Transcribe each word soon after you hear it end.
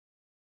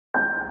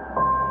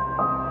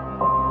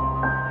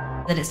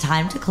that it's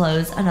time to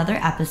close another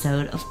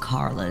episode of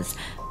Carla's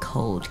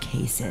Cold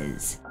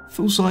Cases.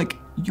 Feels like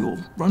you're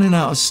running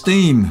out of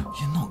steam.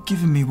 You're not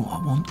giving me what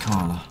I want,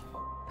 Carla.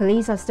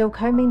 Police are still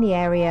combing the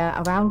area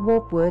around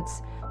Warp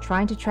Woods,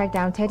 trying to track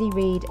down Teddy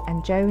Reed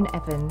and Joan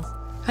Evans.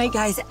 Hey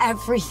guys,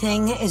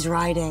 everything is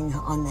riding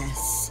on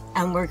this,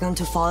 and we're going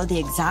to follow the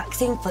exact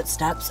same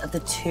footsteps of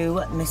the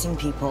two missing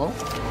people.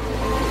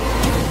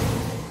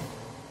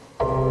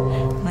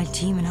 My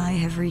team and I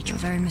have reached a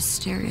very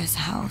mysterious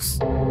house.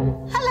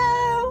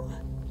 Hello,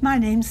 my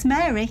name's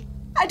Mary.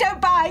 I don't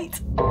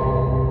bite.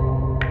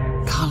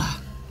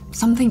 Carla,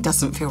 something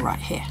doesn't feel right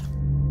here.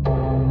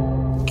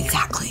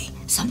 Exactly,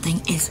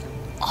 something is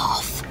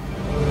off.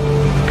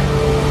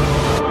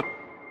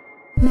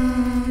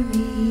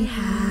 Mary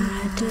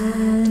had a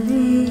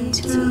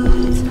little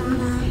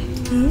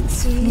lamb,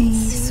 its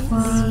fleece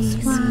was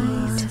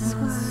white as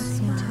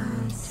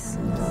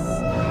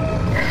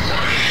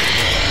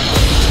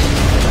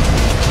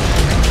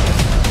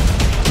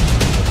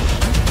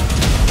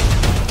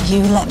You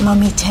let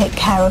Mummy take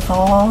care of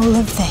all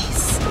of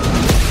this.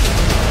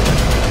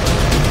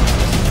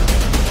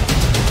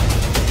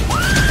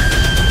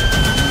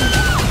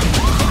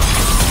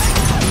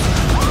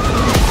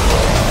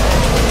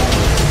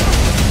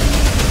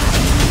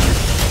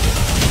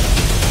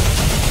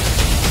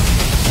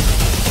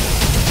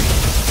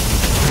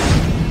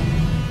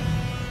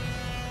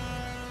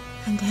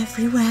 And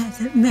everywhere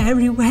that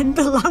Mary went,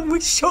 the lamb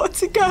was sure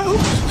to go.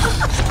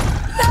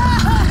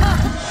 No!